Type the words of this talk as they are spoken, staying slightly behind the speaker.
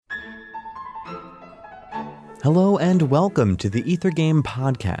Hello and welcome to the Ether Game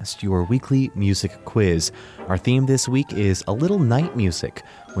Podcast, your weekly music quiz. Our theme this week is A Little Night Music,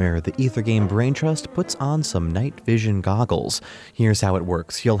 where the Ether Game Brain Trust puts on some night vision goggles. Here's how it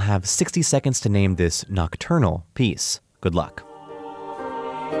works. You'll have 60 seconds to name this nocturnal piece. Good luck.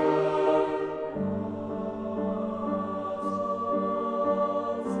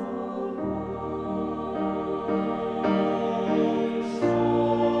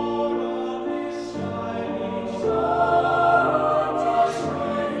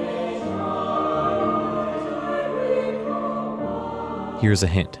 Here's a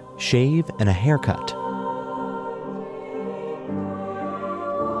hint. Shave and a haircut.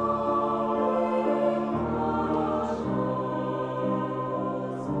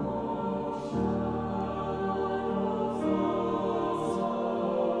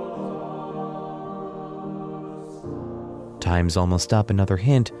 Time's almost up. Another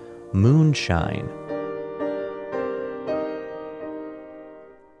hint. Moonshine.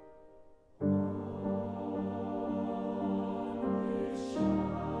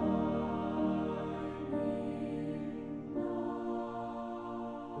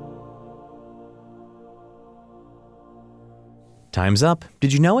 Time's up.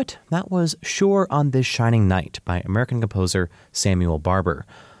 Did you know it? That was Sure on This Shining Night by American composer Samuel Barber.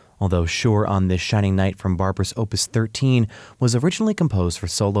 Although Sure on This Shining Night from Barber's Opus 13 was originally composed for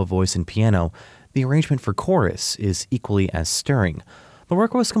solo voice and piano, the arrangement for chorus is equally as stirring. The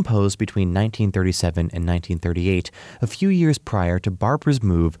work was composed between 1937 and 1938, a few years prior to Barber's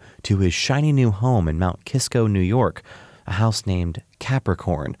move to his shiny new home in Mount Kisco, New York, a house named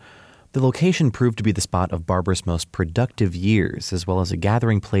Capricorn. The location proved to be the spot of Barber's most productive years, as well as a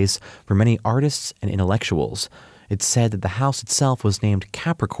gathering place for many artists and intellectuals. It's said that the house itself was named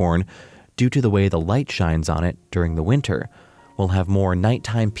Capricorn due to the way the light shines on it during the winter. We'll have more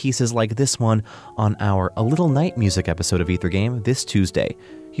nighttime pieces like this one on our A Little Night Music episode of Ether Game this Tuesday.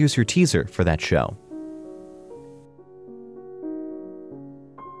 Here's your teaser for that show.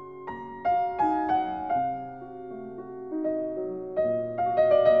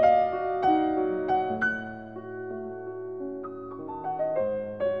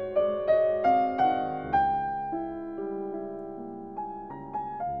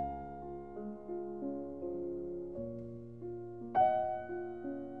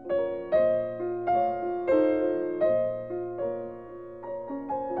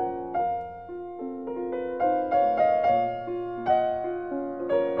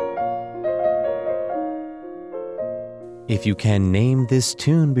 If you can name this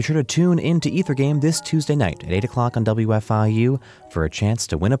tune, be sure to tune in to Ether Game this Tuesday night at 8 o'clock on WFIU for a chance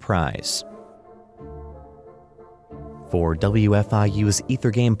to win a prize. For WFIU's Ether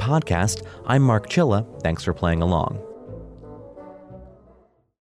Game podcast, I'm Mark Chilla. Thanks for playing along.